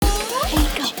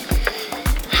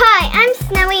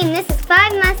this is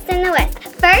 5 Musts in the West.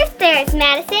 First, there's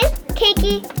Madison,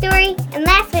 Keiki, Dory, and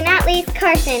last but not least,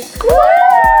 Carson.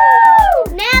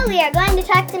 Woo! Now we are going to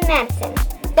talk to Madison.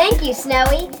 Thank you,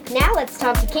 Snowy. Now let's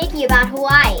talk to Keiki about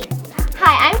Hawaii.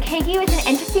 Hi, I'm Keiki with an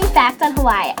interesting fact on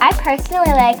Hawaii. I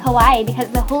personally like Hawaii because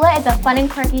the hula is a fun and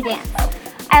quirky dance.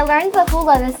 I learned the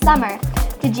hula this summer.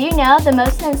 Did you know the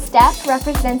most known step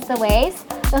represents the waves?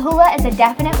 The hula is a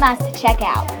definite must to check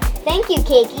out. Thank you,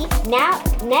 Keiki. Now,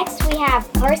 next we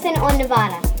have Carson on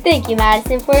Nevada. Thank you,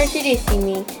 Madison, for introducing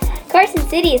me. Carson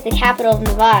City is the capital of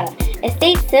Nevada. A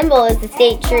state symbol is the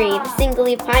state tree, the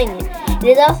single-leaf pinyon. It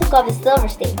is also called the Silver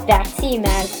State. Back to you,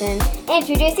 Madison.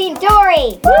 Introducing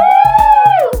Dory.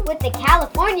 Woo! With the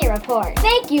California Report.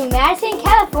 Thank you, Madison.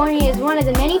 California is one of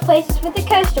the many places with a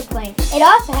coastal plain. It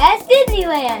also has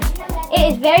Disneyland.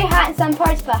 It is very hot in some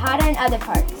parts, but hotter in other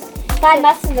parts. 5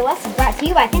 Musts in the West is brought to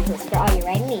you by Pencils for all your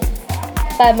writing needs.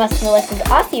 5 Musts in the West is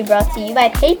also brought to you by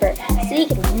paper, so you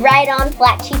can write on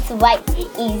flat sheets of white.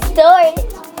 Easy storage.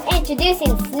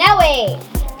 Introducing Snowy.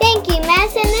 Thank you,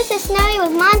 Madison. This is Snowy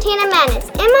with Montana Madness.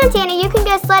 In Montana, you can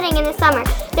go sledding in the summer.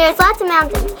 There's lots of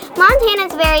mountains. Montana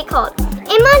is very cold.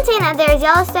 In Montana, there is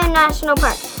Yellowstone National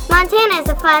Park. Montana is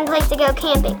a fun place to go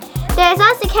camping. There is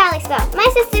also Cali Stuff. My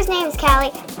sister's name is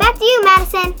Callie. Back to you,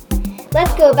 Madison.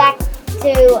 Let's go back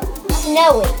to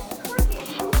Snowy.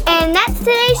 And that's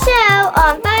today's show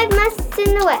on 5 Musts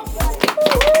in the West.